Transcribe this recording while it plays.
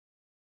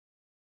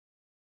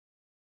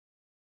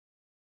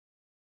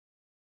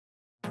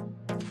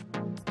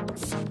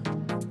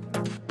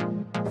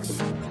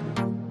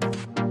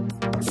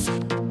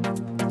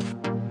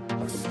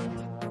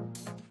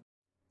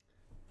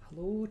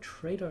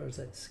traders,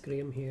 it's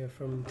Graham here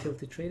from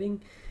Kilted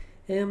Trading.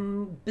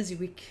 Busy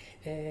week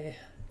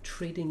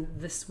trading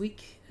this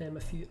week, a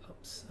few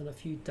ups and a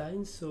few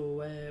downs,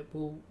 so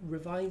we'll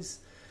revise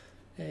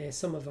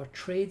some of our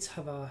trades,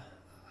 have a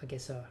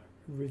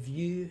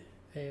review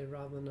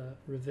rather than a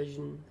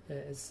revision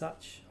as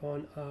such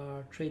on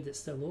our trade that's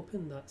still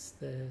open. That's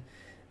the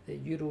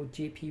Euro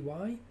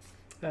JPY,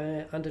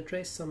 and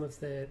address some of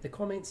the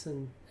comments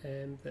and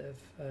that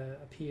have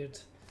appeared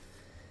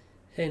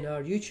in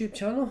our YouTube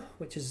channel,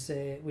 which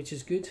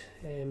is good.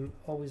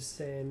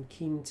 Always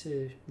keen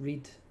to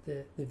read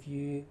the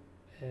view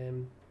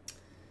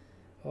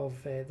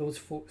of those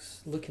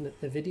folks looking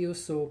at the video.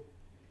 So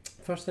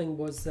first thing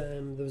was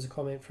there was a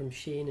comment from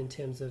Shane in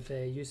terms of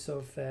use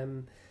of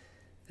the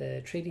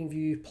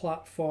TradingView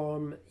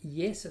platform.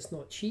 Yes, it's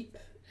not cheap.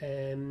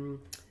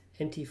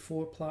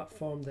 MT4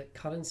 platform that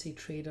currency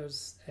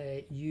traders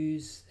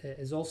use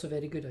is also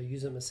very good. I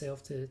use it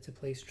myself to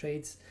place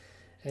trades.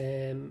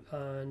 And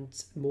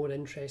more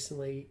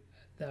interestingly,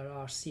 there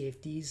are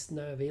CFDs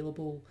now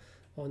available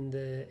on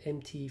the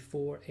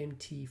MT4,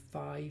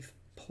 MT5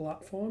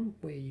 platform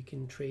where you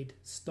can trade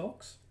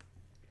stocks.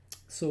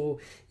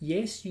 So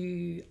yes,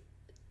 you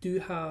do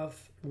have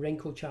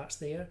wrinkle charts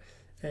there.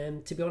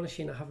 To be honest,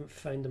 Shane, I haven't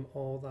found them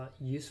all that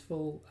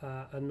useful.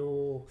 I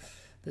know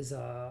there's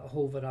a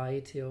whole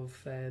variety of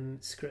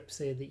scripts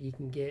there that you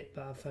can get,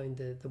 but I found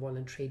the one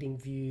in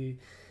TradingView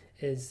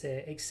is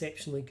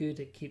exceptionally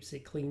good. It keeps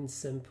it clean,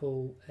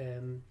 simple.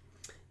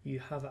 You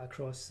have it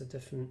across the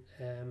different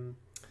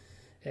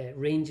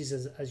ranges,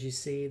 as you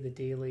say, the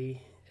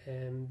daily,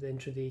 the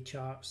intraday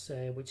charts,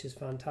 which is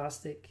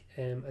fantastic.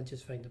 I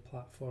just find the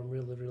platform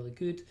really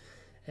good,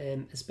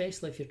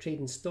 especially if you're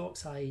trading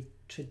stocks. I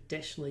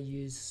traditionally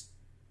use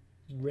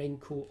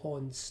Renko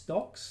on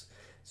stocks.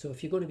 So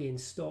if you're going to be in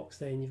stocks,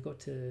 then you've got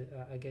to,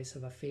 I guess,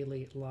 have a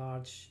fairly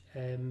large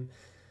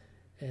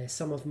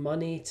sum of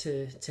money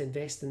to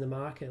invest in the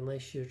market,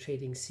 unless you're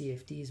trading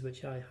CFDs,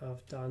 which I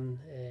have done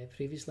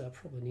previously. I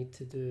probably need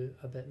to do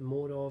a bit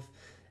more of,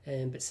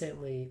 but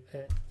certainly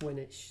when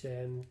it's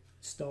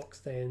stocks,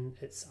 then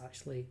it's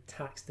actually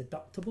tax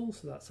deductible,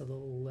 so that's a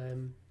little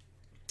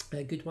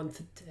a good one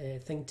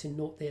thing to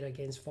note there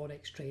against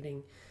forex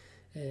trading,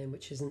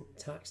 which isn't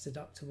tax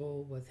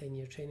deductible within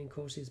your training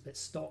courses, but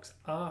stocks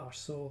are.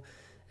 So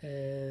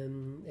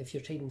if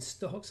you're trading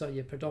stocks, or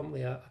you're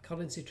predominantly a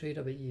currency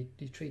trader, but you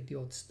trade the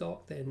odd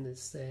stock, then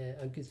it's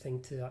a good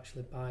thing to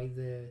actually buy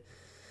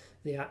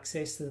the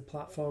access to the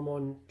platform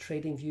on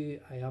TradingView.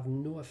 I have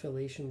no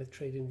affiliation with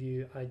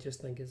TradingView. I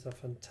just think it's a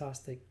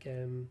fantastic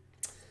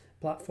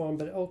platform,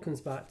 but it all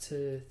comes back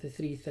to the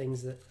three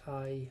things that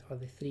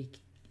the three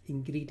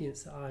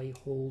ingredients that I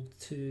hold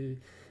to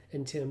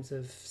in terms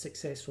of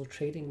successful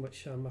trading,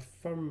 which I'm a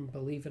firm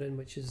believer in,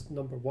 which is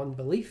number one,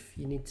 belief.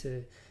 You need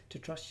to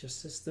trust your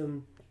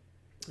system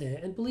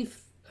and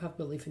have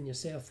belief in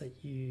yourself that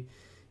you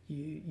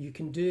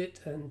can do it,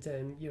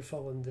 and you're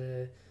following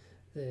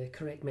the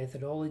correct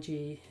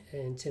methodology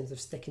in terms of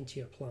sticking to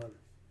your plan.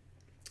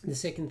 The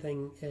second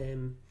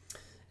thing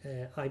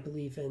I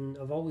believe in,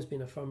 I've always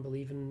been a firm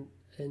believer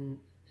in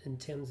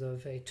terms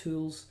of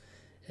tools.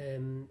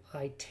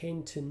 I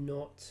tend to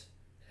not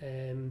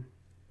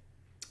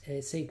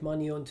save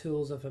money on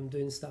tools if I'm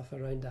doing stuff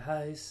around the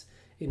house.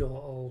 I do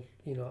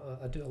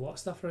a lot of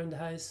stuff around the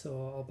house,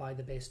 so I'll buy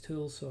the best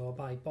tools. So I'll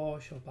buy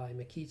Bosch, I'll buy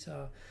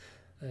Makita,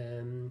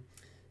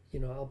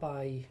 I'll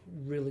buy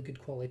really good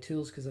quality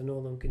tools because I know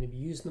I'm going to be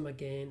using them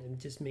again, and it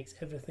just makes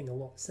everything a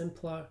lot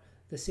simpler.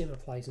 The same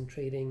applies in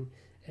trading.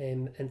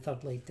 And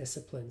thirdly,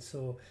 discipline.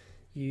 So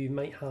you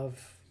might have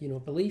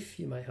belief,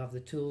 you might have the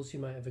tools, you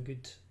might have a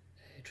good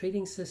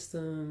trading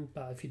system,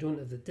 but if you don't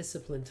have the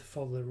discipline to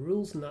follow the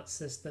rules in that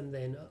system,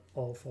 then it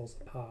all falls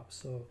apart.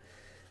 So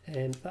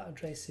that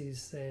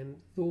addresses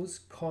those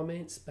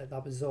comments, but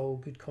that was all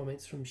good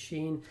comments from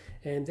Shane.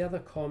 And the other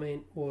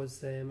comment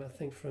was I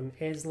think from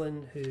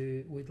Eslin,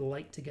 who would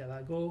like to give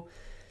that a go.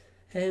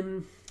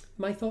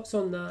 My thoughts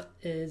on that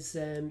is,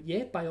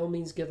 yeah, by all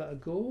means give it a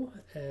go.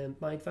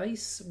 My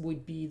advice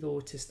would be,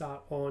 though, to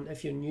start on,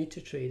 if you're new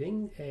to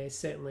trading,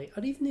 certainly,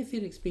 or even if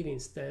you're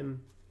experienced,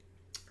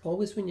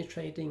 always when you're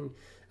trading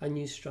a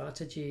new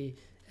strategy,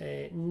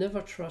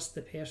 never trust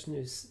the person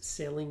who's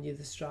selling you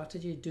the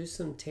strategy. Do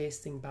some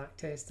testing, back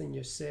testing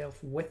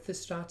yourself with the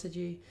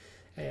strategy.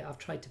 I've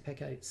tried to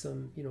pick out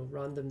some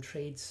random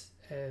trades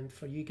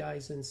for you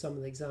guys in some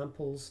of the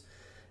examples.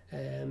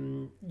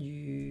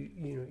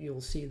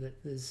 You'll see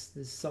that there's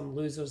some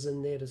losers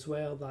in there as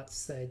well.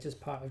 That's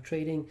just part of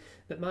trading.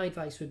 But my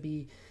advice would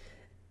be,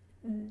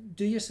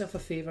 do yourself a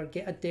favor,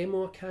 get a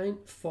demo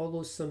account,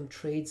 follow some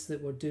trades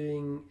that we're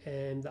doing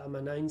that I'm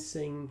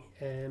announcing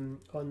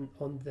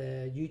on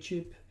the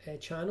YouTube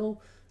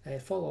channel.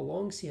 Follow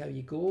along, see how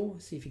you go,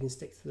 see if you can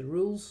stick to the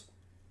rules.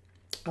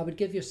 I would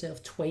give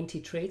yourself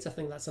 20 trades. I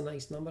think that's a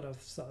nice number.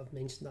 I've sort of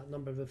mentioned that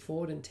number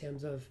before in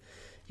terms of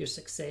your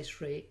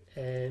success rate.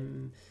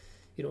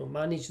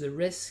 Manage the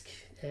risk,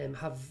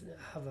 have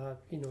a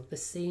the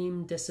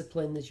same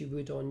discipline as you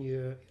would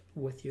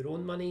with your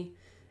own money.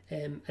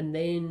 and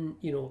then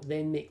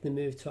then make the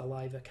move to a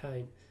live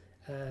account,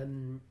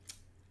 and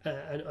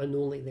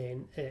only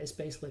then,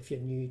 especially if you're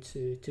new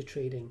to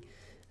trading.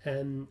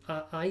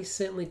 I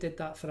certainly did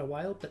that for a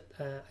while, but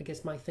I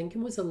guess my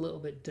thinking was a little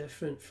bit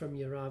different from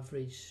your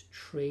average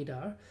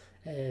trader.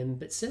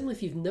 But certainly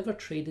if you've never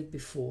traded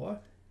before,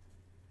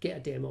 get a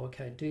demo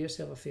account. Do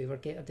yourself a favor,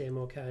 get a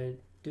demo account,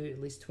 do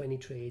at least 20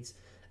 trades,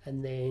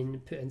 and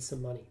then put in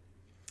some money.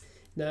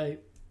 Now,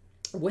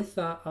 with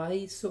that,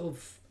 I sort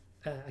of,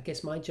 I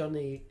guess my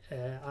journey,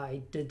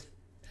 I did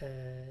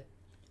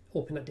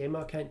open a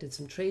demo account, did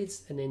some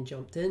trades, and then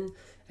jumped in.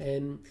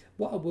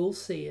 What I will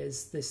say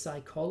is the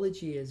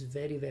psychology is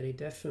very, very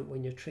different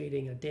when you're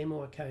trading a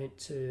demo account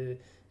to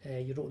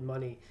your own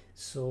money.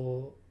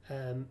 So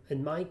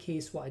in my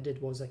case, what I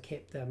did was I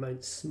kept the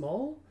amount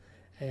small,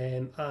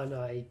 and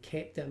I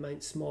kept the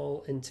amount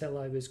small until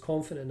I was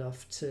confident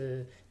enough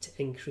to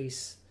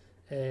increase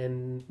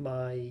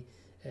my,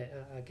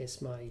 I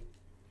guess my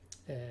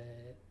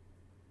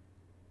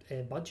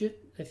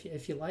budget,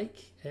 if you like.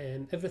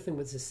 Everything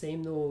was the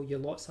same though. Your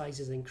lot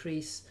sizes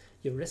increase,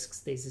 your risk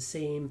stays the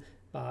same,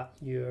 but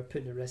you're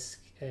putting at risk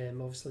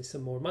obviously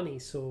some more money.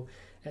 So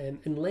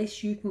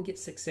unless you can get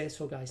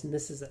successful, guys, and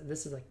this is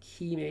a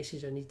key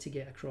message I need to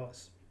get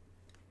across,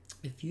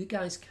 if you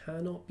guys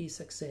cannot be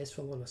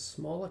successful on a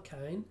small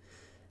account,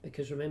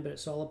 because remember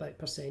it's all about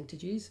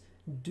percentages,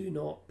 do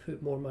not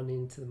put more money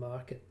into the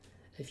market.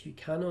 If you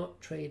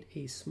cannot trade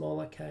a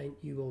small account,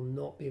 you will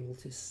not be able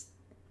to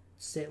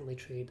certainly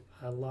trade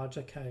a large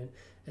account,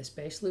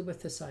 especially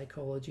with the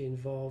psychology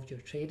involved.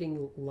 You're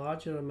trading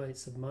larger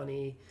amounts of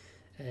money,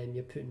 and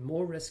you're putting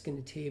more risk in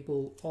the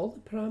table. All the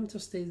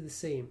parameters stay the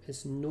same,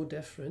 it's no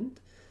different.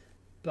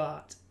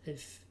 But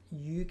if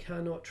you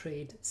cannot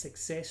trade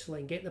successfully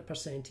and get the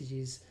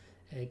percentages,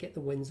 get the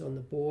wins on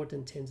the board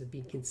in terms of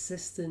being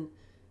consistent,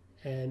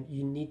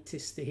 you need to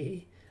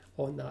stay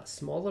on that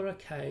smaller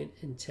account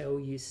until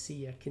you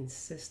see a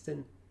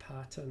consistent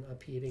pattern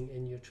appearing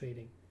in your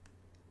trading.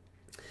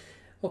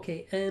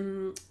 Okay,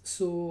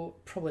 so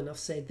probably enough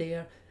said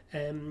there,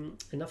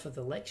 enough of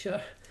the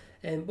lecture.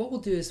 What we'll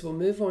do is we'll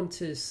move on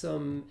to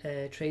some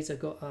trades. I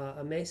got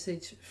a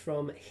message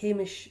from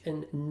Hamish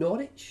in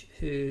Norwich,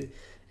 who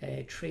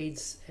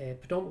trades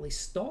predominantly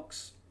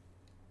stocks.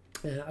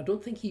 I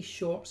don't think he's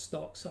short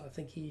stocks, I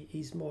think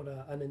he's more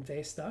an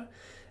investor.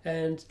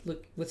 And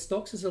look, with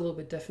stocks it's a little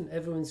bit different.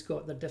 Everyone's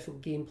got their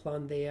different game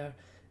plan there.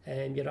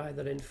 You're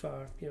either in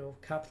for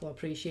capital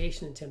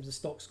appreciation in terms of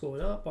stocks going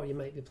up, or you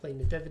might be playing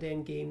the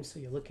dividend game, so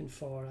you're looking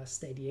for a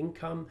steady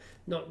income,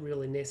 not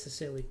really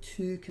necessarily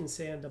too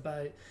concerned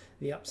about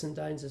the ups and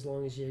downs as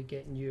long as you're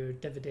getting your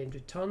dividend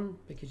return,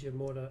 because you're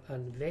more an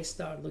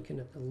investor looking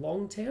at the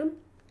long term,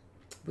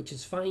 which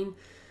is fine.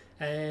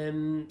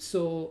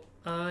 So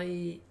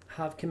I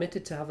have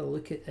committed to have a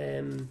look at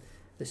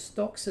the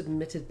stocks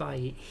submitted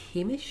by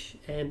Hamish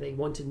that he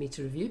wanted me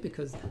to review,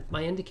 because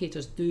my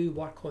indicators do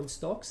work on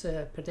stocks,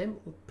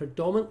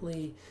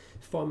 predominantly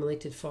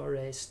formulated for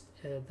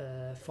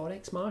the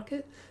forex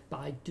market, but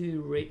I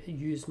do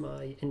use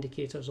my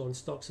indicators on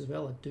stocks as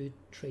well. I do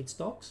trade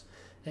stocks.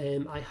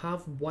 I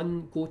have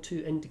one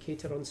go-to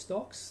indicator on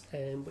stocks,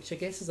 which I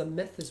guess is a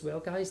myth as well,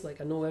 guys. Like,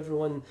 I know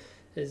everyone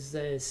is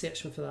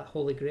searching for that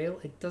holy grail.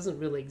 It doesn't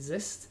really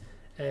exist.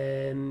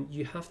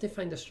 You have to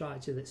find a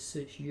strategy that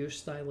suits your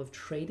style of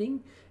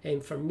trading.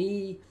 And for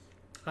me,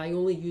 I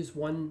only use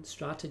one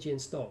strategy in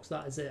stocks.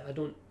 That is it. I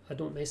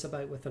don't mess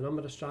about with a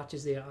number of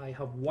strategies there. I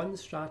have one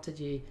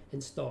strategy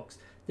in stocks.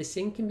 The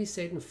same can be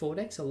said in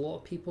forex. A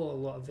lot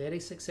of very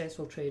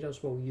successful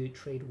traders will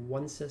trade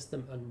one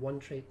system and one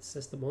trade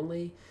system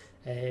only.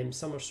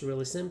 Some are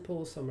really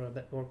simple, some are a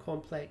bit more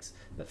complex.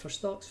 But for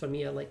stocks, for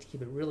me, I like to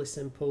keep it really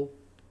simple.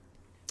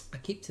 I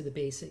keep to the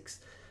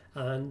basics,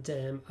 and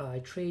I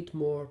trade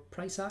more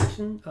price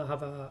action. I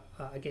have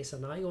I guess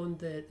an eye on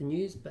the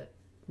news, but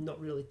not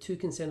really too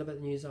concerned about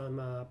the news. I'm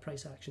a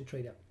price action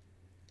trader.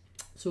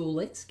 So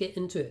let's get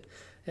into it.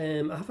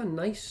 I have a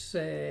nice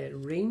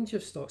range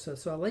of stocks,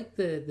 so I like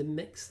the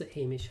mix that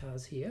Hamish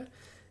has here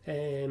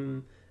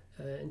in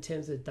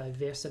terms of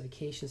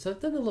diversification. So I've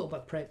done a little bit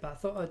of prep, but I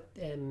thought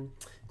I'd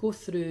go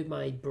through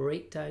my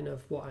breakdown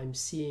of what I'm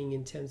seeing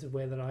in terms of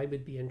whether I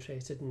would be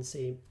interested in,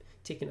 say,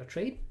 taking a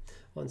trade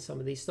on some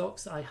of these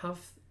stocks. I have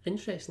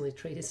interestingly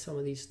traded some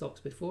of these stocks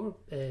before,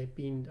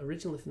 being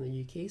originally from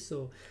the UK,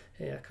 so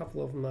a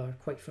couple of them are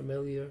quite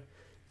familiar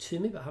to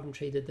me, but I haven't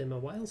traded them in a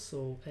while.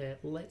 So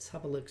let's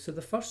have a look. So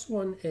the first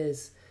one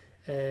is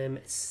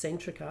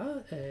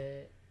Centrica,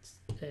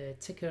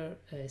 ticker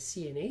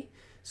CNA.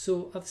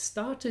 So I've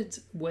started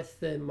with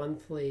the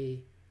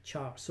monthly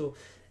chart. So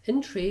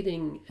in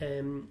trading,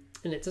 and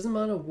it doesn't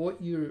matter what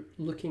you're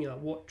looking at,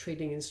 what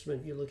trading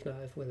instrument you're looking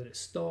at, whether it's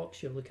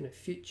stocks, you're looking at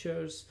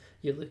futures,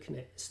 you're looking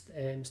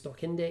at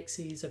stock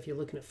indexes, if you're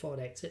looking at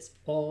forex, it's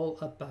all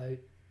about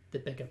the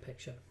bigger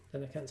picture,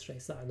 and I can't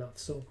stress that enough.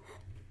 So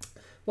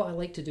what I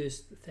like to do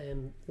is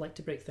like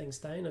to break things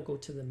down. I go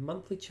to the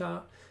monthly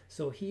chart.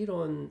 So here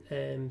on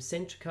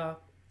Centrica,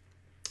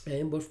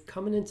 we're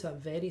coming into a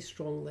very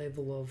strong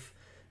level of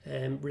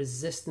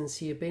resistance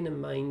here. Bearing in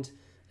mind,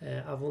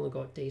 I've only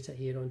got data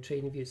here on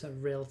TradingView. It's a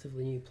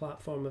relatively new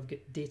platform. I've got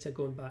data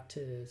going back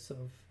to sort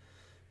of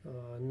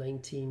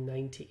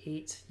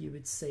 1998, you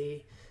would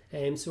say.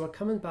 So we're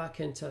coming back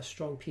into a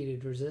strong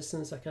period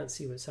resistance. I can't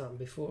see what's happened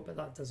before, but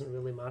that doesn't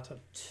really matter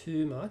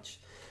too much.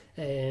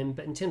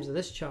 But in terms of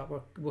this chart,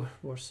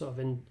 we're sort of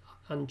in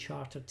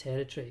uncharted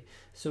territory.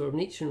 So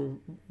we're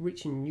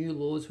reaching new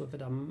lows. We've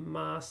had a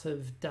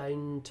massive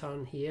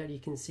downturn here. You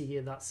can see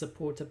here that's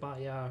supported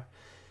by our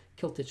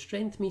Kilted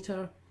Strength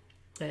Meter.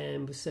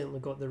 We've certainly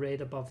got the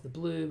red above the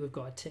blue. We've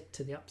got a tick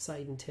to the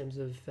upside in terms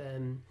of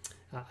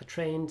a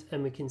trend,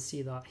 and we can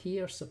see that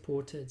here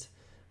supported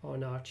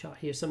on our chart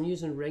here. So I'm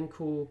using a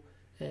Renko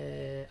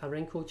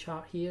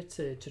chart here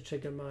to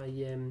trigger my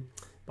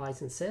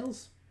buys and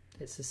sells.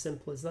 It's as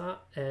simple as that.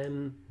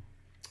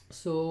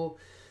 So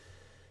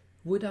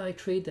would I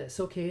trade this?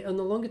 Okay, on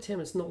the longer term,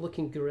 it's not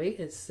looking great.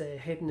 It's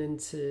heading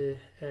into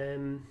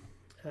a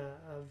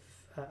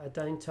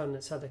downturn.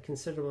 It's had a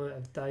considerable amount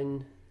of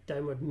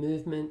downward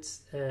movement.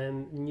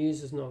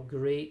 News is not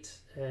great.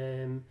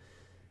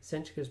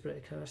 Centrica's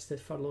British Cash to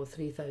furlough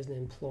 3,000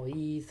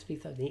 employees,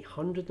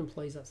 3,800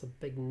 employees. That's a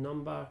big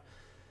number.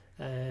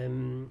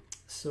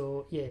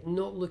 So yeah,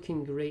 not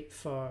looking great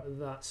for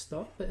that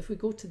stock. But if we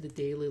go to the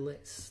daily,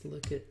 let's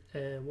look at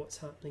what's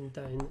happening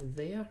down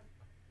there.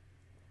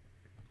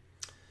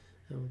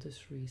 And we'll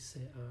just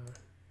reset our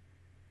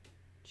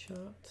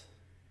chart.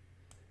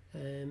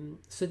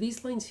 So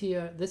these lines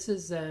here, this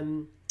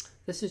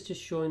is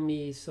just showing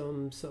me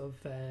some sort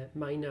of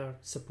minor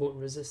support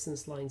and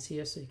resistance lines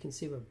here. So you can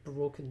see we're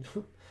broken.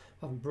 We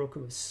haven't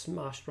broken, we've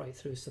smashed right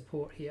through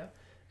support here.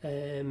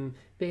 Bearing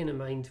in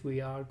mind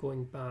we are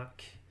going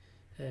back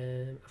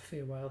a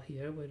fair while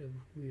here, where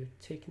we're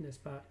taking this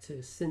back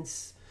to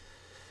since,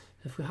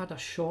 if we had a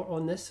short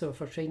on this, so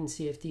if we're trading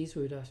CFDs,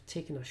 we would have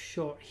taken a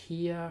short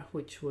here,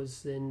 which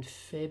was in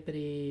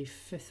February,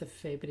 5th of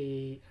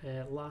February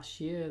last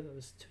year, that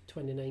was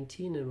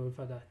 2019, and we've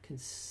had a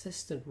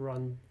consistent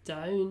run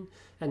down,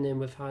 and then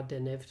we've had the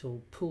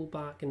inevitable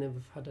pullback, and then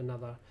we've had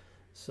another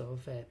sort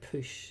of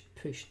push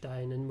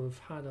down, and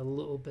we've had a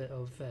little bit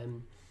of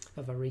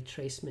a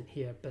retracement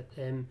here, but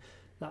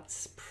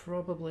that's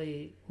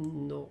probably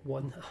not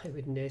one that I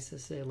would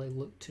necessarily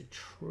look to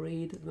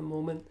trade at the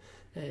moment.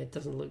 It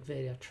doesn't look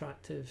very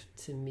attractive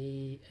to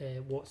me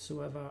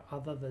whatsoever,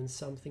 other than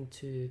something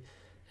to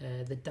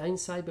the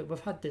downside. But we've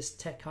had this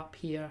tick up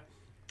here,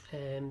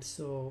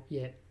 so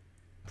yeah,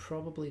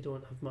 probably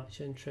don't have much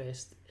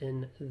interest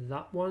in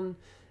that one.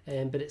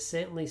 But it's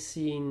certainly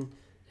seen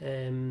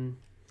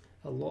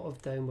a lot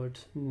of downward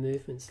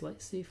movements.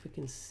 Let's see if we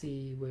can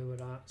see where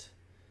we're at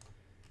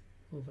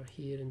over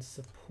here in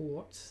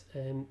support.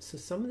 So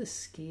some of the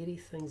scary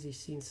things you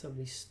see in some of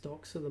these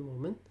stocks at the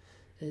moment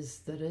is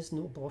there is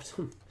no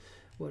bottom.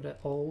 We're at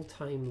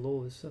all-time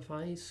lows. So if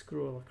I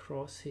scroll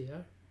across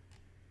here,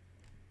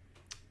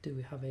 do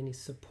we have any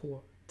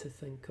support to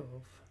think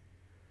of?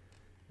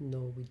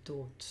 No, we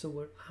don't. So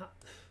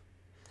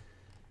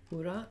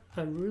we're at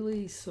a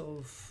really sort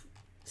of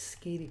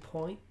scary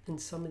point in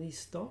some of these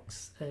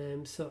stocks.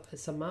 So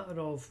it's a matter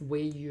of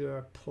where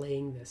you're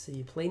playing this. Are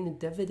you playing the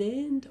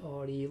dividend,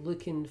 or are you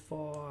looking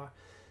for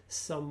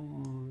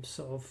some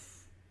sort of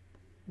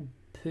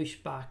push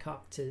back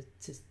up to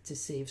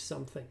save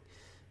something?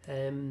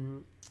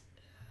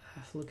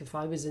 Look, if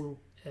I was in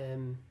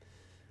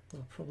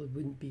well, I probably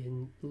wouldn't be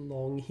in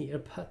long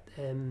here, but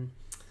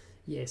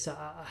yes,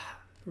 I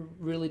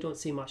really don't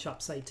see much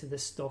upside to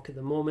this stock at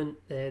the moment.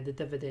 The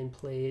dividend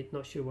play,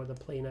 not sure what they're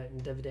playing out in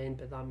dividend,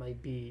 but that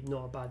might be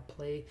not a bad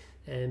play,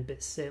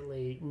 but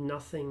certainly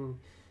nothing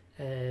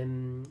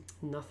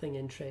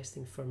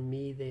interesting for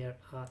me there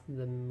at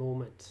the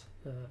moment,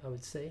 I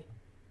would say.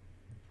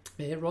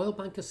 Royal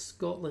Bank of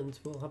Scotland,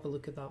 we'll have a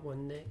look at that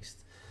one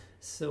next.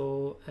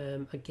 So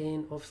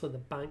again, obviously the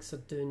banks are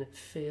doing it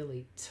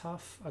fairly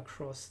tough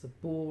across the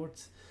board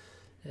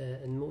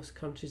in most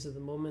countries at the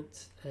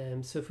moment.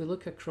 So if we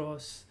look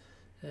across,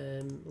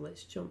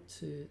 let's jump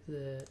to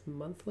the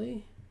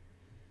monthly.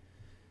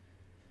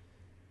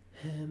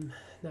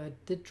 Now I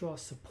did draw a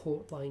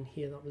support line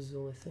here. That was the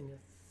only thing I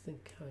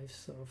think I've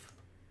sort of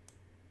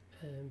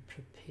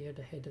prepared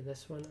ahead of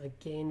this one.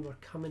 Again, we're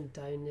coming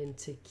down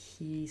into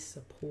key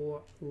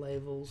support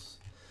levels.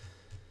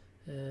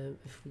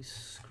 If we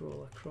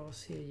scroll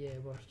across here, yeah,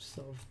 we're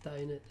sort of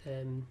down at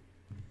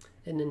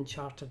in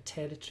uncharted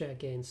territory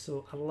again.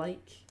 So I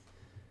like,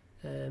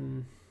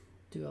 do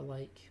I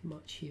like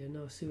much here?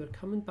 No. So we're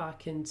coming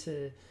back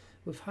into,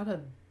 we've had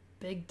a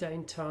big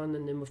downturn,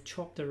 and then we've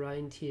chopped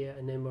around here,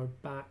 and then we're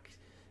back.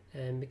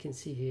 We can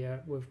see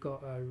here we've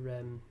got our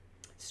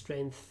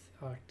strength,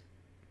 our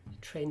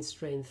trend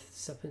strength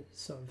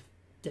sort of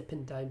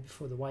dipping down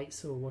before the white,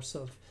 so we're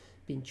sort of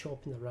been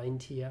chopping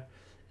around here.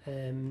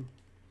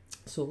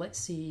 So let's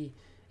see,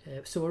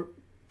 so we're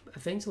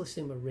eventually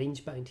saying we're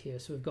range bound here,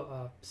 so we've got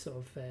a sort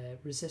of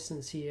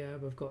resistance here,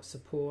 we've got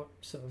support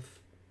sort of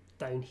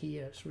down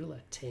here. It's really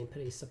a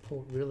temporary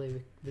support,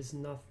 really. There's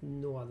no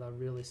other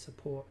really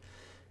support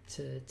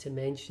to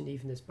mention,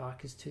 even as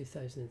back as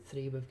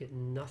 2003, we've got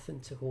nothing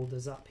to hold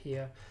us up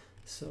here.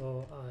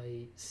 So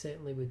I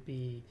certainly would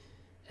be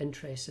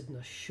interested in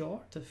a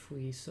short if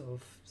we sort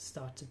of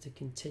started to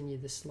continue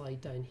the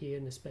slide down here,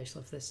 and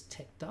especially if this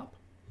ticked up.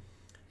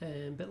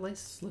 But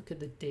let's look at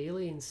the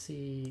daily and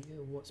see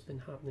what's been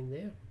happening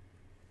there.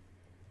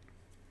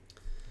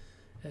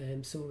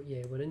 So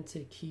yeah, we're into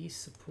key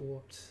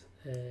support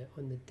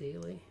on the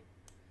daily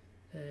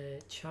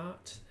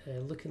chart,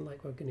 looking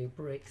like we're going to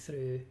break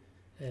through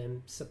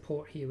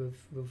support here.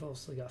 We've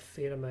also got a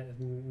fair amount of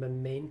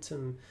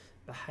momentum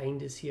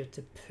behind us here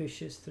to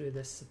push us through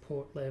this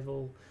support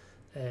level.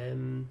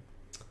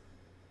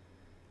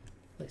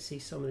 Let's see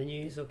some of the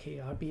news. Okay,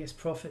 RBS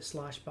profit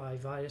slashed by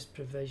virus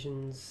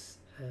provisions.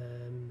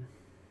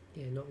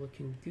 Yeah, not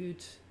looking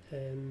good.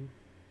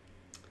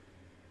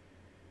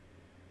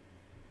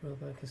 Royal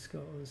Bank of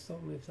Scotland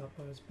stock moved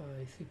upwards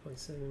by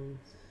 3.7.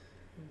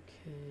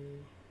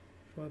 Okay,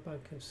 Royal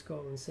Bank of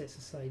Scotland sets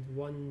aside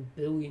 1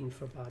 billion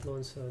for bad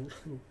loans, so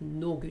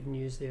no good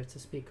news there to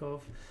speak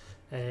of.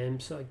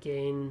 So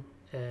again,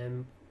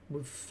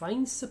 we've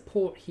found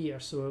support here.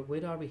 So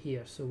where are we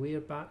here? So we're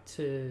back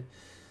to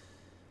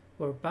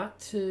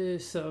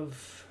sort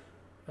of,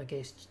 I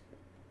guess,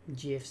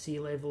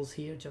 GFC levels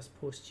here, just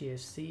post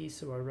GFC.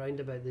 So we're around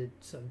about the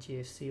sort of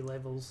GFC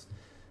levels.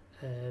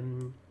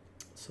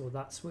 So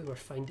that's where we're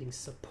finding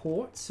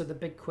support. So the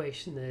big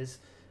question is,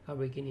 are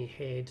we going to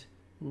head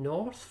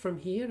north from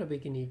here? Are we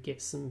going to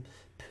get some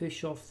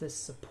push off this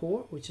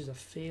support, which is a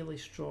fairly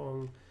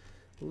strong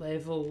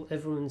level?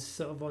 Everyone's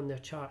sort of on their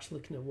charts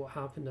looking at what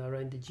happened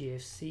around the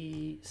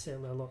GFC.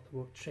 Certainly a lot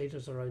of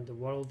traders around the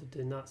world are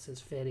doing that, so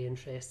it's very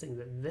interesting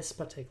that this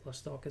particular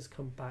stock has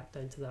come back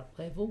down to that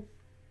level.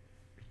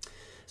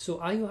 So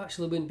I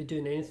actually wouldn't be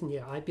doing anything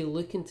here. I'd be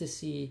looking to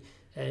see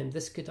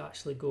this could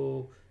actually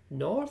go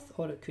north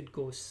or it could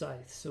go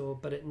south. So,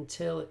 but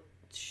until it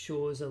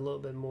shows a little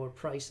bit more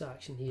price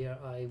action here,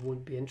 I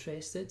won't be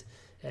interested.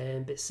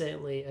 But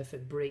certainly if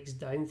it breaks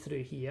down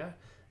through here,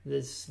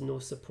 there's no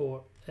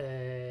support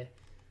to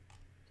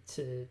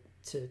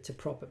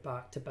prop it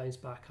back, to bounce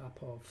back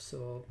up off.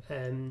 So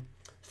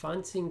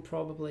fancying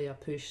probably a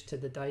push to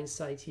the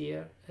downside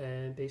here,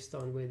 based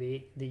on where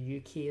the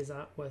UK is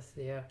at with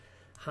their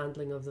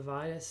handling of the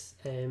virus.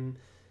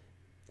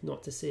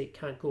 Not to say it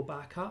can't go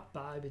back up,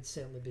 but I would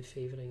certainly be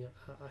favouring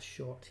a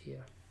short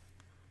here.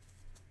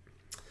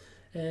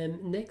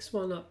 Next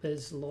one up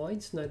is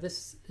Lloyd's. Now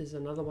this is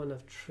another one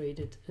I've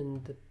traded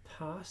in the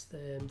past.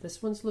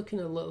 This one's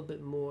looking a little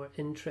bit more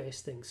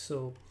interesting.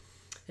 So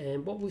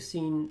what we've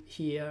seen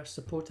here,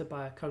 supported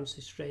by a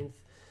currency strength,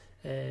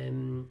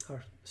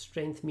 or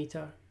strength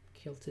meter,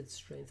 Kilted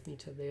Strength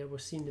Meter there. We're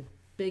seeing the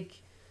big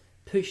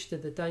push to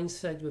the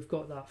downside. We've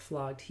got that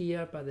flagged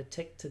here by the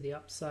tick to the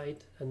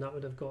upside, and that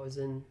would have got us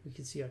in. We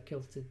could see our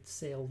kilted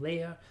sell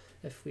there.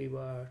 If we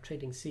were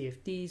trading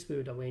CFDs, we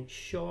would have went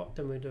short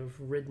and would have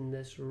ridden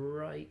this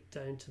right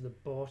down to the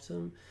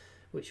bottom,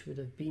 which would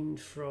have been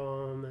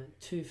from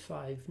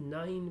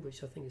 259,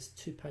 which I think is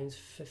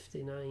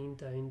 £2.59,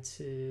 down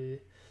to,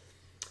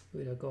 we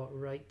would have got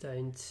right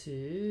down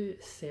to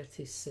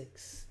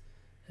 36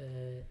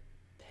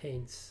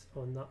 pence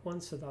on that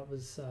one. So that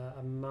was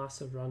a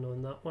massive run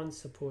on that one,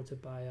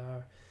 supported by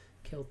our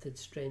Kilted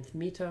Strength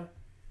Meter.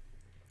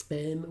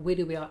 Where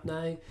are we at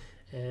now?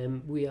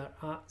 We are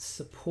at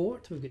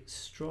support. We've got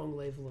strong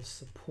level of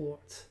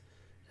support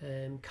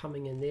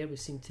coming in there. We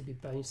seem to be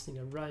bouncing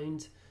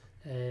around.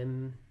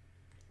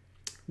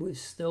 We've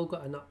still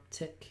got an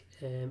uptick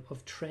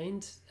of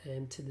trend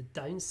to the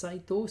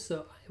downside though,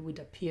 so it would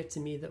appear to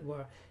me that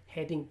we're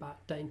heading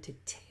back down to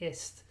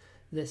test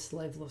this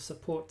level of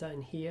support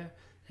down here.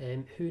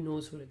 Who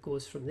knows where it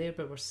goes from there,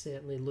 but we're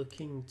certainly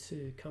looking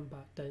to come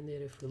back down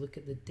there. If we look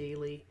at the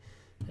daily,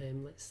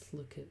 let's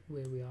look at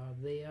where we are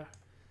there.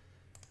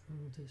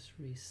 I'll just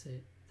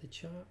reset the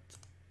chart.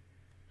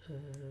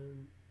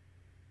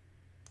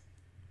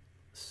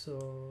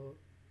 So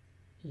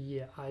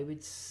yeah, I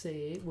would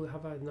say we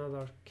have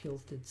another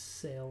kilted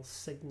sell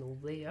signal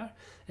there.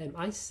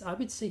 I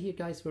would say here,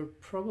 guys, we're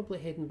probably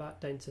heading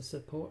back down to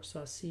support.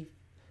 So I see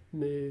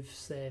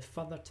moves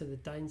further to the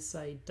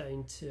downside,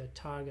 down to a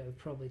target of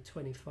probably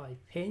 25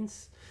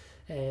 pence.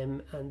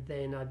 And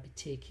then I'd be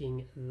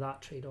taking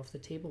that trade off the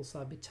table. So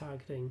I'd be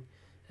targeting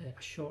a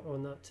short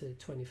on that to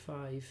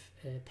 25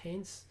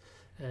 pence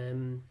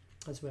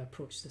as we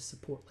approach the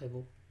support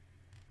level.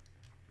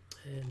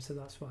 So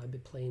that's what I'd be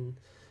playing.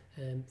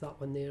 That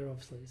one there,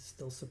 obviously, is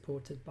still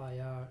supported by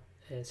our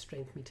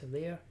strength meter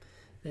there.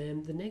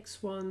 The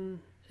next one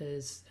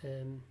is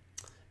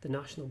the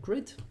National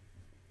Grid.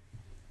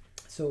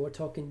 So we're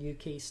talking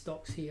UK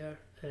stocks here,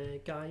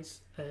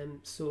 guys.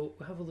 So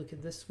we'll have a look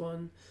at this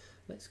one.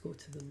 Let's go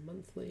to the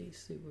monthly,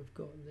 see what we've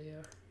got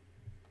there.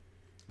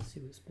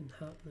 See what's been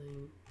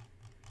happening.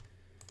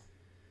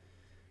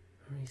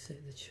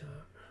 Reset the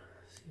chart.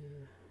 So we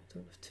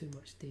don't have too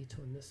much data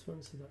on this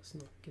one, so that's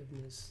not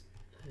giving us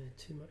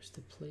too much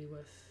to play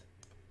with.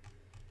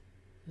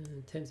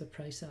 in terms of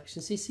price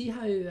action. So you see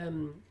how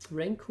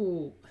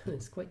Renko,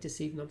 it's quite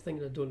deceiving. I'm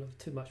thinking I don't have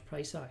too much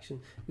price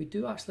action. We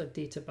do actually have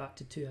data back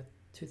to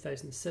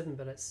 2007,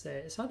 but it's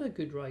had a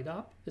good ride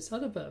up. It's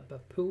had a bit of a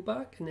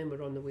pullback, and then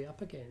we're on the way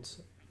up again.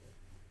 So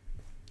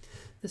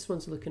this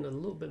one's looking a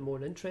little bit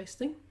more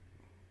interesting.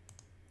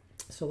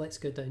 So let's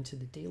go down to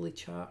the daily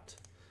chart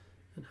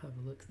and have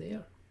a look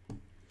there.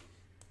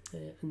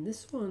 And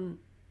this one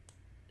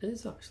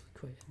is actually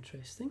quite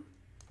interesting.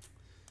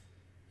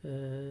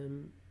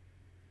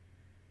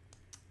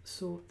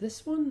 So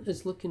this one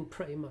is looking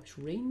pretty much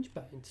range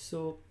bound.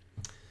 So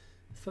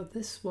for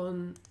this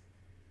one,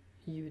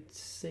 you would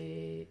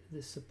say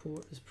the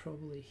support is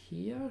probably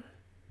here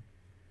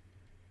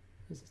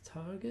as a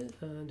target,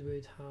 and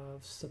we'd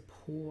have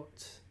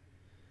support.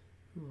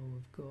 Well,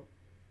 we've got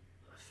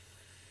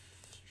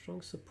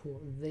strong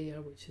support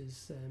there, which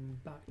is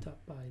backed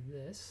up by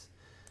this.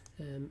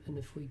 And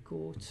if we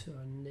go to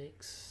our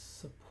next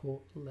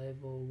support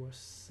level, we're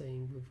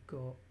saying we've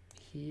got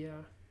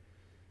here.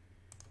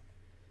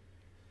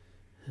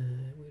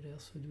 Where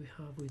else would we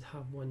have? We'd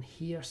have one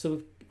here.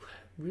 So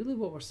really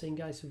what we're saying,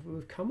 guys,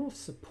 we've come off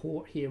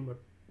support here, and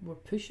we're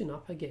pushing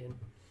up again.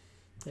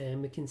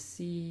 We can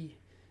see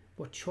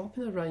we're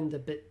chopping around a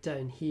bit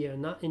down here,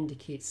 and that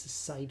indicates a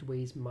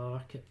sideways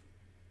market.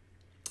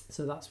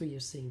 So that's what you're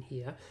seeing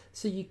here.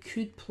 So you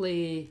could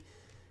play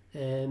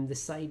the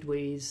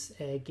sideways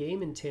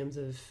game in terms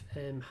of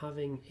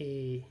having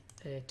a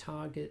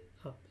target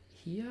up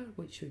here,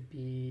 which would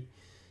be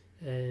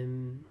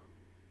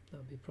that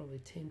would be probably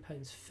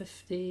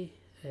 £10.50,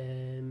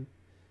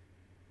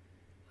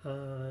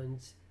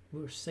 and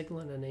we're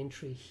signaling an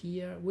entry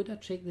here. Would I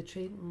take the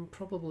trade?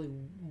 Probably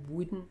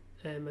wouldn't.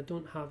 I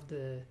don't have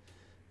the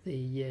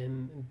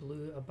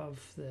blue above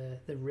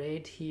the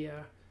red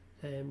here,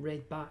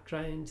 red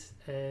background,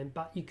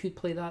 but you could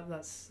play that.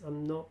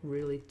 I'm not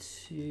really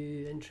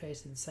too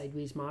interested in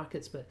sideways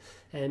markets, but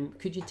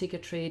could you take a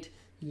trade?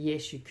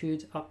 Yes, you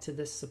could, up to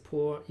this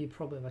support. You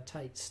probably have a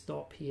tight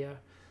stop here,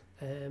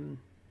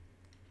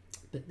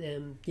 but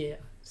yeah,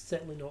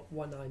 certainly not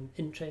one I'm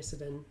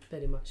interested in.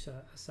 Very much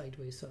a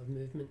sideways sort of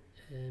movement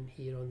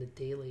here on the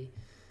daily,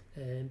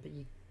 but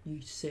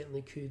you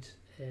certainly could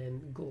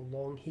go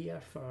long here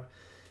for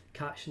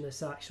catching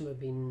this action. We've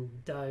been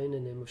down,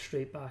 and then we're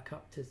straight back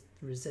up to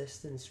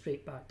resistance,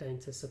 straight back down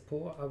to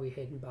support. Are we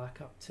heading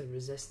back up to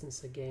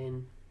resistance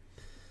again?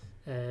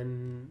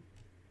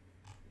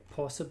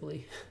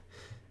 Possibly.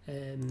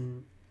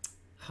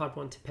 Hard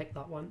one to pick,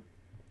 that one.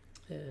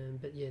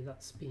 But yeah,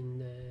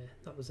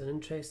 that was an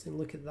interesting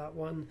look at that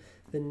one.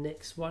 The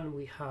next one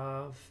we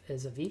have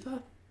is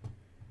Aviva,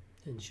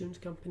 insurance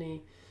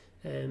company.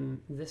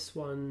 This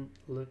one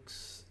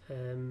looks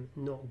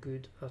not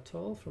good at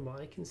all from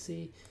what I can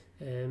see.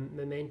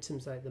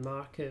 Momentum's out the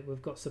market.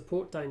 We've got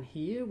support down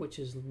here, which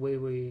is where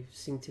we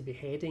seem to be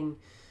heading.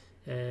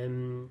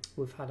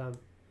 We've had a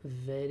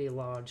very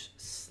large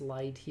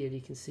slide here.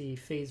 You can see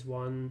phase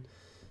 1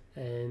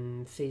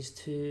 and phase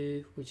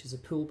 2, which is a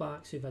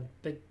pullback. So we've had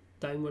big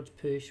downwards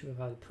push, we've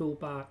had a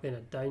pullback, then a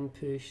down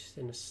push,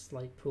 then a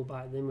slight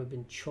pullback, then we've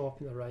been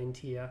chopping around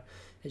here.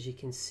 As you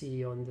can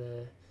see on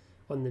the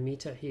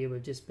meter here,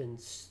 we've just been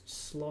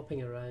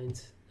slopping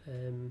around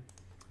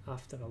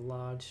after a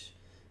large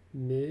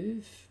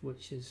move,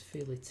 which is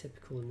fairly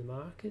typical in the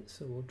market.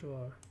 So we'll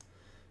draw our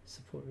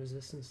support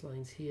resistance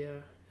lines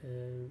here.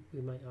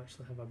 We might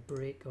actually have a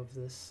break of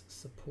this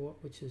support,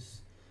 which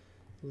is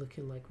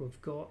looking like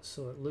we've got.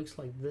 So it looks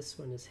like this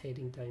one is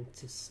heading down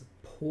to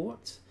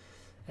support.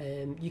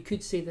 You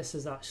could say this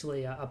is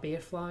actually a bear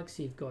flag.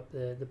 So you've got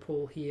the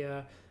pole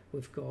here,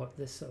 we've got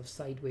this sort of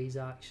sideways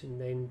action,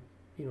 then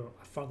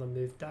a further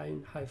move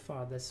down. How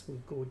far this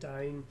will go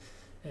down,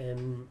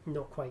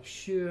 not quite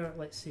sure.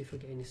 Let's see if we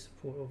get any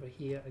support over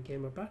here.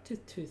 Again, we're back to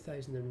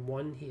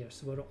 2001 here,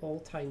 so we're at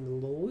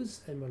all-time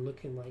lows, and we're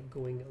looking like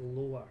going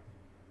lower.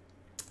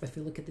 If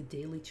we look at the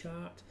daily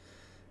chart,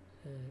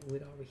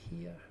 where are we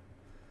here?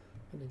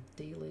 On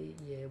a daily,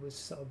 yeah, we've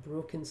sort of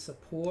broken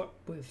support.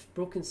 We've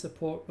broken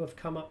support, we've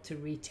come up to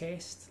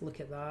retest,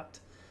 look at that,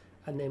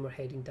 and then we're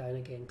heading down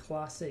again.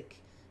 Classic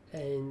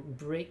and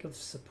break of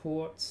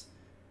support,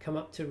 come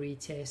up to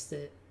retest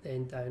it,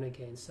 then down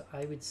again. So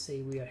I would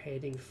say we are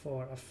heading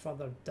for a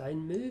further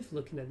down move,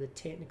 looking at the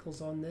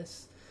technicals on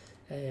this.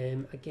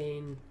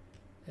 Again,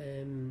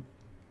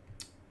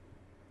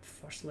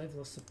 first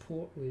level of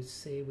support we would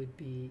say would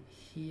be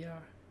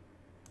here,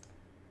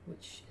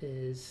 which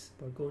is,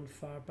 we're going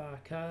far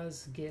back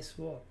as, guess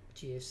what,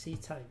 GFC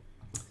time.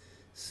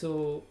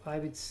 So I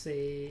would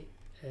say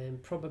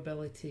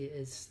probability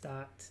is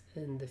stacked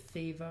in the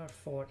favour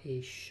for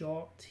a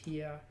short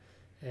here,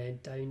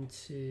 down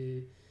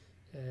to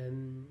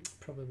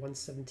probably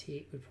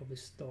 178. We'd probably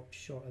stop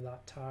short of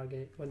that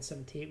target.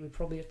 178 would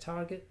probably a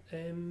target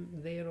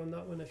there on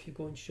that one if you're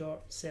going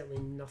short.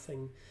 Certainly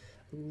nothing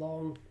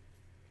long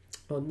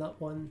on that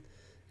one.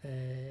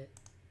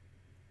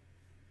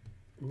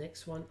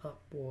 Next one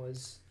up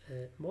was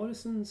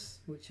Morrison's,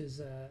 which is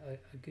a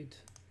good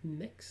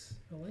mix.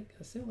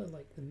 I certainly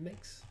like the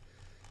mix.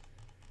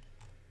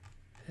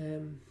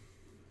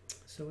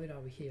 So where are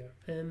we here?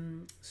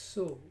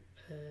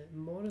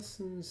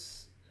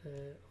 Morrison's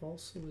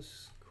also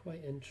is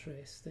quite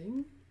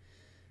interesting.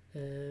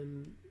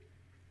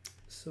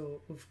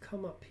 So we've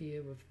come up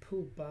here, we've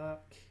pulled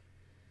back.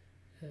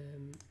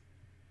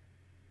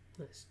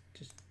 Let's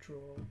just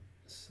draw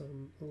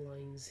some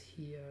lines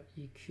here.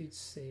 You could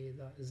say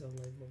that is a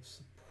level of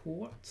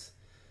support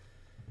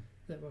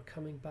that we're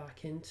coming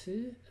back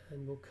into,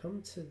 and we'll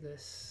come to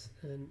this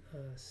in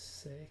a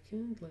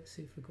second. Let's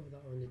see if we got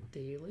that on the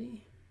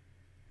daily.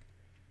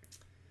 There's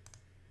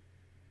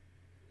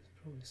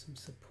probably some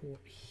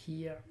support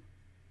here.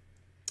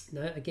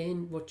 Now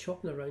again, we're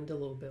chopping around a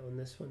little bit on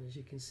this one. As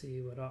you can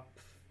see, we're up,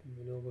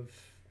 you know,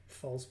 we've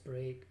false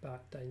break,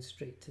 back down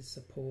straight to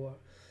support.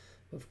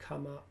 We've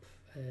come up,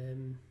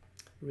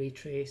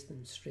 retraced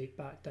and straight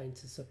back down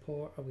to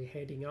support. Are we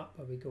heading up?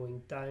 Are we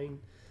going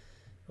down?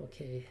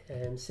 Okay,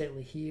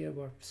 certainly here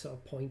we're sort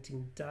of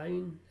pointing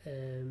down,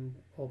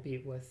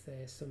 albeit with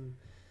some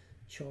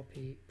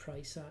choppy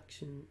price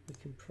action. We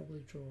can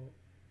probably draw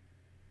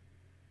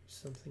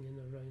something in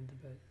around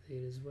about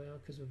there as well,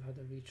 because we've had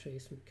a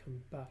retracement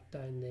come back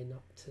down, then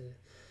up to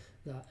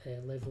that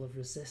level of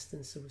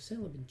resistance. So we've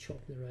certainly been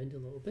chopping around a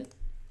little bit.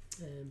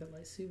 But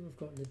let's see what we've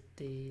got in the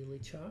daily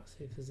chart,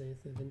 see if there's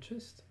anything of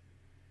interest.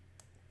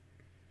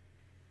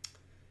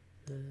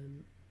 Okay.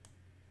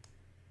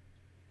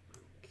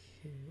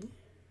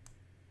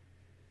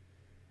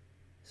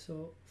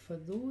 So for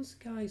those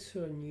guys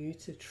who are new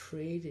to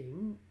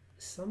trading,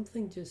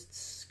 something just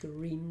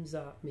screams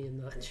at me in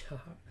that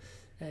chart.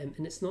 And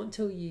it's not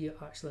until you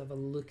actually have a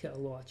look at a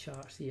lot of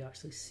charts that you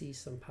actually see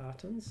some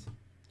patterns.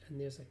 And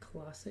there's a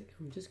classic.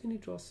 I'm just going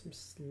to draw some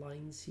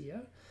lines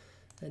here,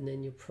 and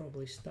then you'll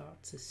probably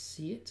start to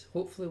see it.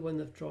 Hopefully when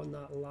they've drawn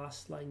that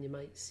last line, you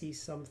might see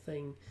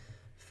something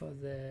for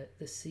the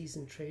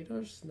seasoned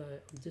traders. Now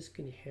I'm just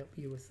going to help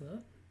you with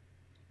that.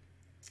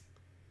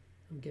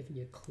 I'm giving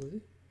you a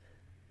clue.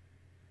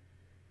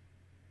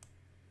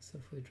 So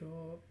if we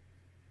draw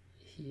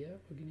here,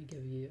 we're going to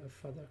give you a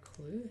further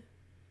clue.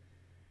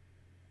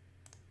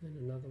 Then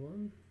another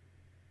one.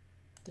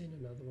 Then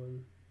another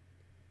one.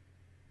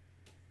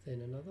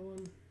 Then another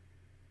one.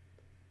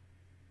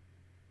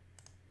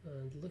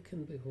 And look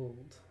and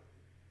behold,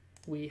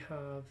 we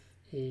have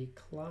a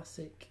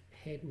classic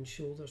head and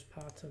shoulders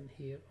pattern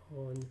here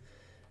on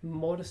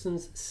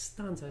Morrison's.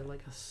 Stands out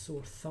like a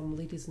sore thumb,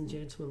 ladies and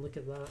gentlemen. Look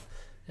at that.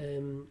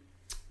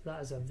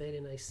 That is a very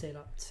nice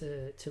setup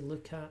to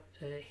look at,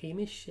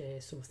 Hamish.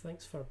 So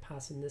thanks for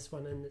passing this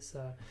one in. It's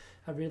a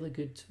really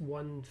good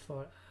one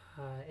for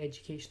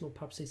educational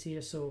purposes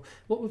here. So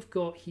what we've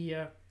got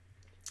here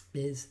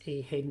is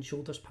a head and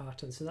shoulders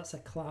pattern. So that's a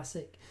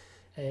classic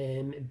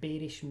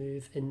bearish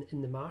move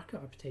in the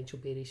market, or potential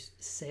bearish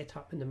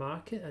setup in the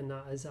market, and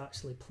that is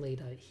actually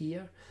played out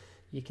here.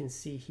 You can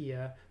see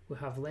here we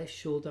have left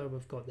shoulder,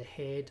 we've got the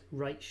head,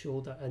 right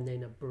shoulder, and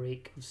then a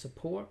break of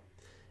support.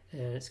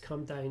 It's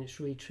come down,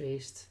 it's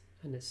retraced,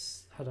 and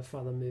it's had a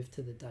further move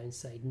to the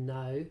downside.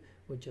 Now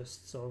we're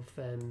just sort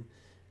of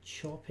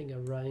chopping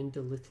around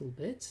a little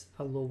bit,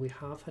 although we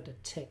have had a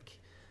tick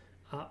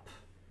up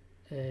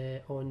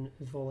on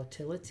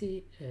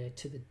volatility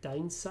to the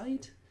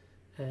downside.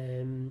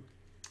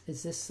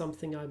 Is this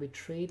something I would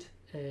trade?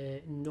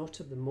 Not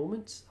at the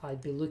moment.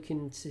 I'd be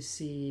looking to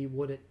see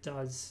what it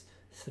does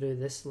through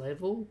this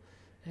level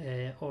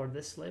or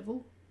this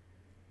level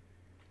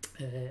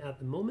at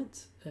the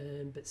moment,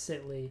 but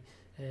certainly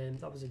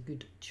that was a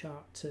good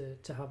chart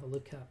to have a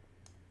look at.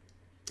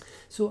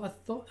 So I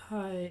thought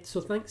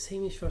so thanks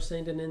Hamish for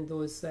sending in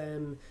those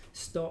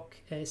stock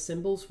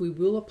symbols. We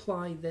will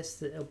apply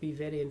this. It'll be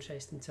very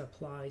interesting to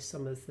apply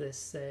some of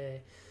this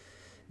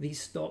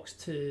these stocks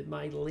to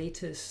my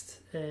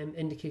latest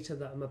indicator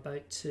that I'm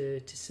about to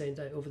send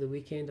out over the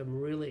weekend. I'm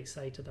really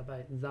excited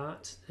about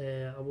that.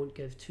 I won't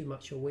give too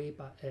much away,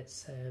 but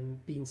it's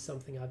been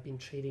something I've been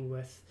trading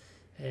with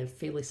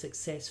fairly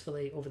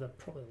successfully over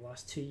probably the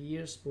last 2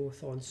 years,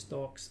 both on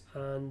stocks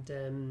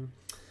and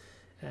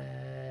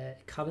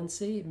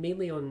currency,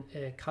 mainly on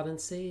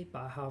currency,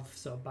 but I have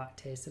sort of back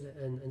tested it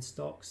in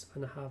stocks,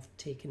 and I have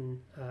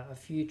taken a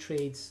few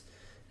trades,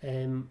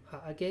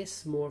 I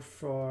guess more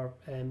for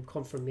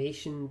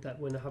confirmation that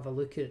when I have a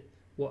look at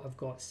what I've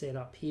got set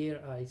up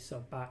here, I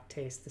sort of back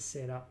test the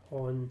setup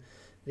on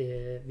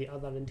the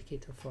other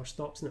indicator for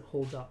stocks, and it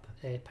holds up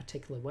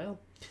particularly well,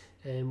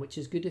 which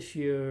is good if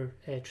you're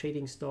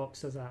trading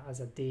stocks as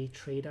a day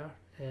trader.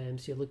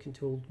 So you're looking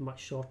to hold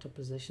much shorter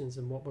positions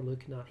than what we're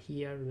looking at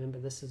here. Remember,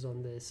 this is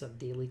on the sort of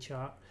daily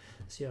chart,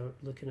 so you're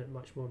looking at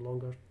much more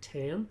longer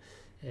term.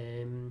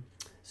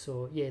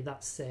 So yeah,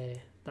 that's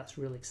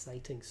really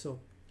exciting. So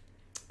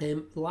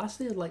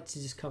lastly, I'd like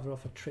to just cover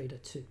off a trade I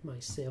took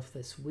myself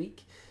this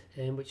week,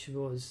 which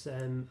was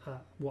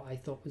what I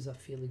thought was a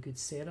fairly good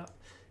setup.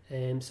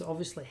 So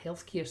obviously,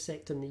 healthcare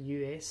sector in the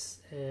US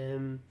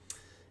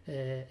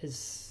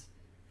is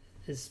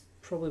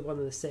probably one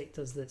of the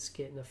sectors that's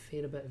getting a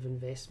fair bit of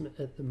investment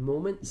at the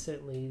moment.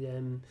 Certainly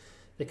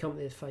the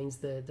company that finds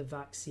the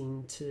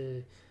vaccine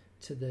to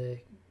the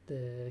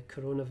the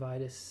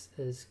coronavirus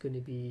is going to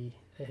be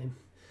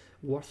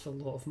worth a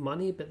lot of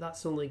money, but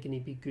that's only going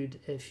to be good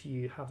if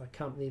you have a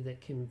company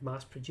that can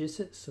mass produce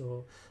it.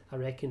 So I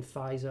reckon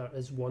Pfizer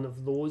is one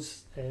of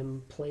those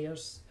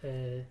players.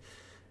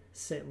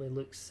 Certainly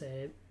looks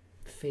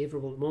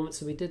favourable at the moment.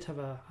 So I did have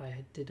a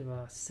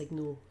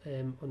signal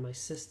on my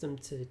system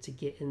to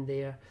get in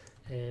there.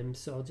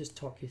 So I'll just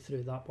talk you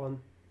through that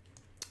one.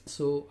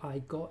 So I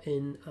got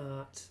in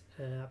at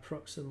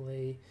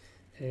approximately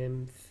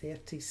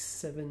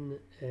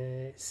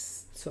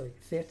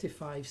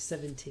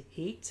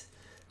 35.78.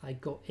 I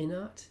got in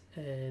at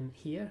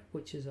here,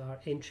 which is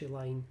our entry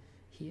line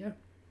here,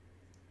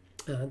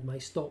 and my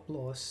stop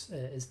loss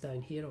is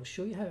down here. I'll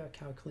show you how I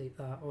calculate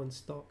that on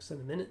stocks in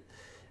a minute.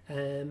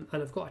 And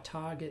I've got a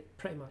target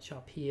pretty much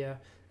up here.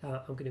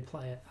 I'm going to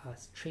apply a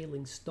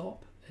trailing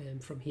stop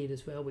from here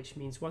as well, which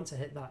means once I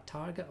hit that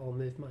target, I'll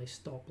move my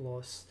stop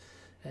loss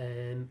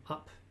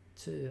up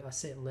to a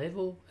certain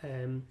level,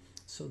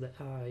 so that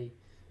I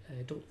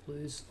don't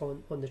lose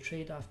on the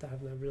trade after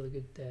having a really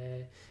good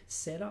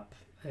setup.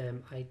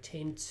 I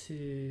tend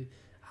to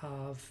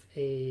have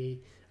a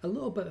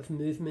little bit of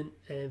movement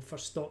for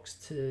stocks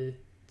to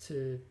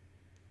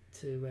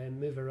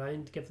move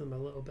around, give them a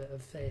little bit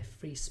of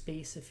free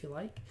space, if you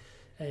like.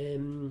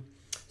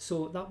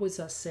 So that was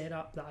a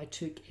setup that I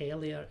took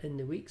earlier in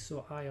the week.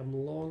 So I am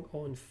long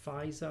on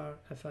Pfizer.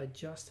 If I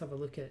just have a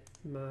look at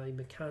my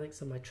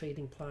mechanics and my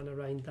trading plan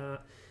around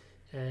that,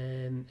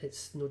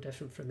 it's no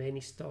different from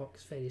any stock.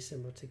 It's very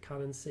similar to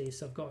currency.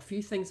 So I've got a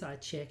few things that I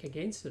check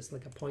against. So it's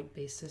like a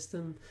point-based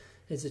system.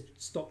 Is it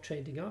stock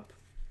trending up?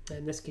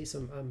 In this case,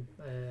 I'm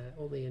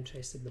only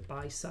interested in the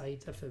buy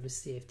side. If it was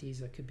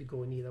CFDs, I could be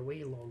going either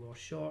way, long or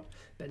short.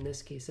 But in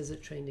this case, is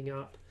it trending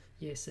up?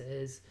 Yes, it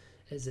is.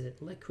 Is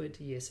it liquid?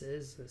 Yes, it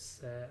is.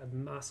 It's a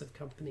massive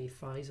company,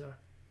 Pfizer.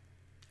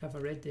 Have I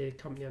read the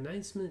company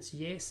announcements?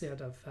 Yes, they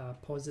had a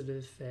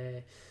positive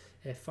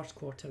first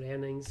quarter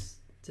earnings.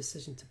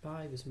 Decision to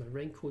buy was my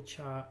Renko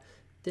chart.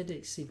 Did it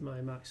exceed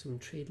my maximum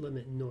trade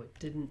limit? No, it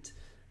didn't.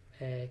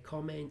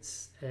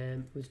 Comments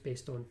was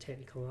based on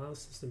technical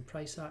analysis and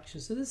price action.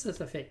 So this is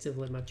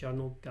effectively my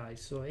journal,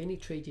 guys. So any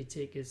trade you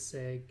take is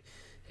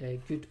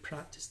good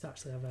practice to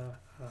actually have a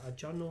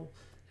journal.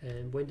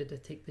 When did I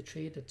take the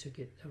trade? I took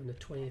it on the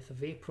 20th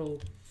of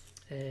April.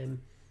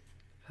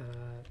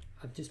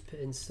 I've just put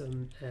in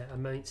some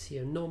amounts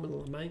here,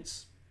 nominal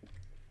amounts,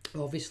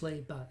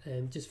 obviously, but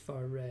just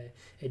for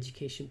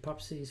education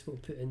purposes, we'll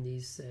put in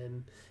these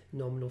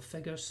nominal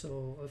figures.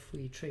 So if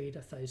we trade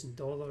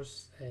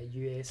 $1,000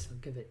 US, I'll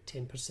give it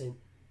 10%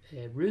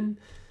 room.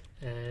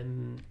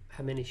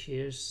 How many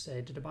shares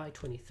did I buy?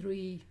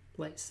 23,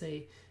 let's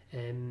say.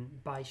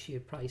 Buy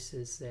share price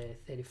is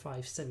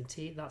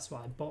 35.78. That's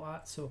what I bought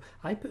at. So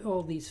I put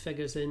all these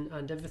figures in,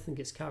 and everything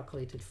gets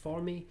calculated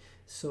for me.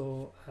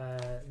 So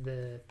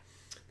the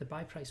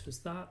buy price was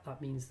that.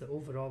 That means that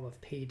overall I've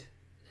paid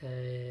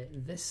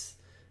this.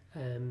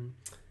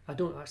 I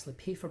don't actually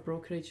pay for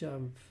brokerage.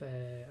 I'm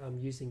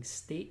using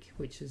Stake,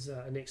 which is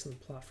an excellent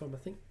platform. I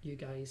think you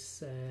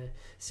guys,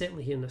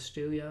 certainly here in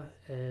Australia,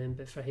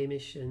 but for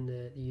Hamish in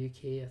the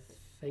UK,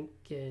 I think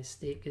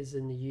Stake is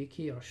in the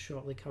UK or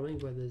shortly coming,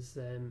 where there's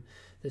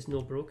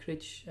no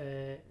brokerage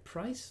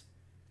price.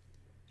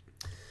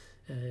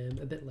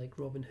 A bit like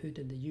Robinhood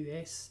in the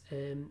US.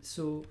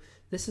 So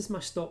this is my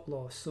stop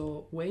loss.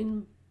 So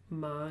when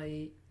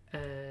my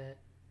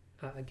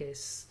I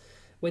guess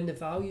when the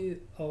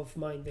value of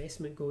my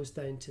investment goes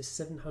down to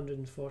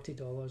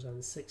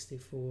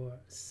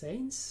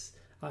 $740.64,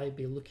 I'd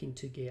be looking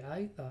to get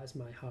out. That is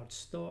my hard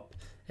stop.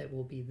 It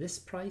will be this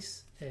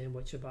price,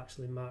 which I've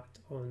actually marked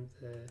on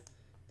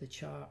the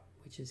chart,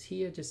 which is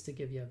here, just to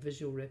give you a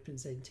visual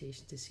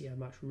representation to see how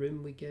much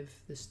room we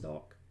give the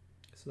stock.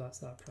 So that's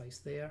that price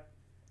there.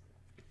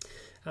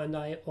 And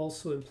I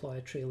also employ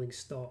a trailing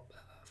stop,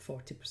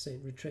 40%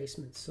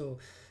 retracement. So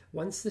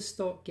once the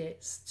stock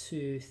gets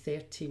to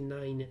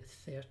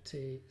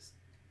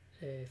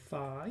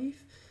 39.35,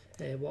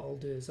 what I'll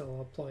do is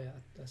I'll apply a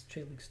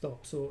trailing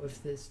stop. So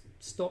if this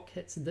stock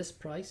hits this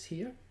price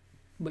here,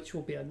 which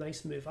will be a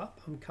nice move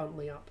up, I'm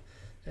currently up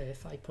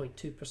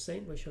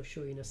 5.2%, which I'll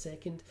show you in a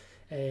second.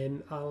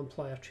 I'll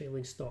apply a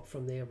trailing stop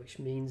from there, which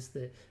means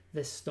that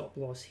this stop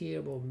loss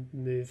here will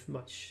move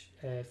much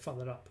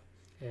further up.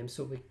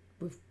 So we've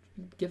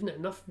given it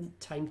enough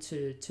time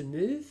to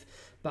move,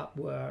 but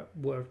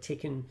we're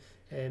taking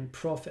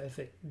profit if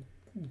it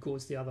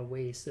goes the other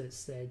way. So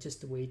it's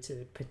just a way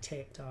to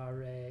protect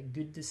our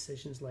good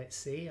decisions, let's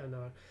say, and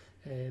our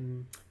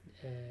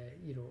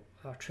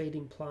our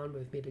trading plan.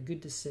 We've made a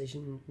good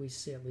decision. We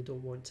certainly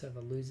don't want to have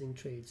a losing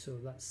trade, so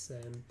that's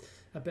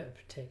a bit of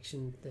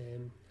protection.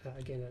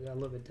 Again, a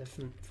little bit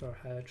different for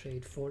how I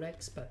trade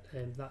Forex, but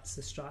that's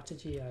the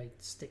strategy. I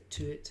stick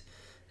to it.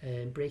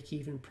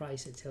 Break-even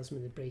price, it tells me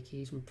the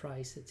break-even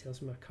price. It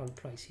tells me my current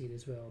price here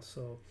as well.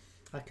 So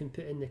I can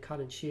put in the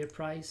current share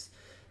price.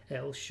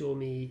 It'll show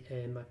me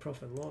my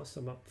profit and loss.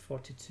 I'm up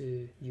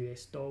 $42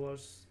 US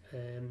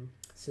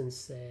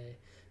since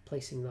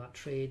placing that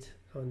trade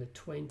on the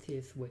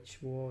 20th, which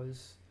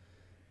was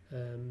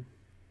I'll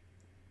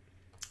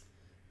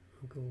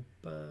go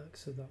back,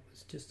 so that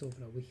was just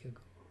over a week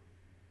ago.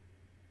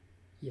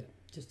 Yeah,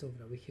 just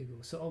over a week ago,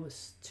 so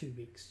almost 2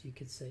 weeks, you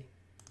could say.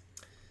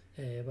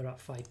 We're at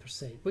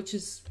 5%, which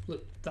is,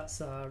 look, that's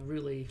a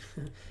really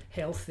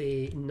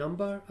healthy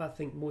number. I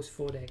think most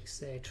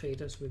Forex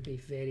traders would be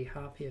very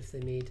happy if they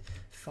made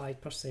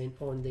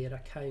 5% on their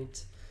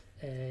account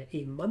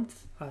a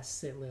month.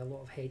 Certainly a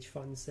lot of hedge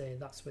funds,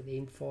 that's what they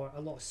aim for.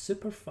 A lot of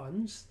super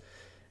funds,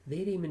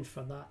 they're aiming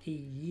for that a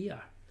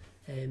year.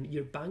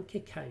 Your bank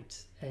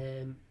account,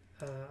 I'm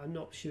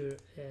not sure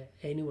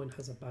anyone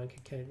has a bank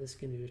account that's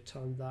going to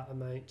return that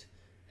amount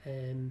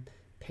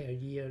per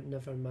year,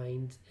 never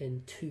mind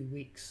in 2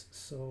 weeks.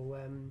 So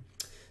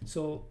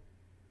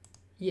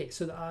yeah,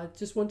 so I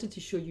just wanted to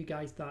show you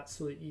guys that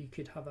so that you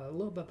could have a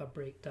little bit of a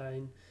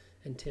breakdown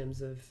in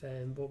terms of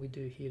what we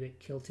do here at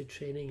Kilted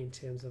Training, in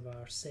terms of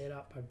our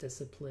setup, our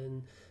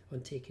discipline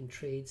on taking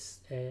trades.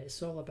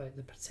 It's all about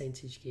the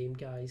percentage game,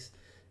 guys.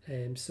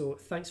 So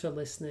thanks for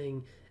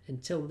listening.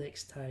 Until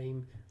next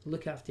time,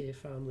 look after your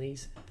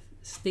families,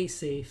 stay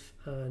safe,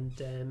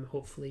 and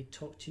hopefully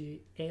talk to you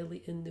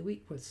early in the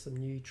week with some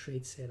new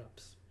trade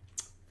setups.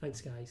 Thanks,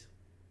 guys.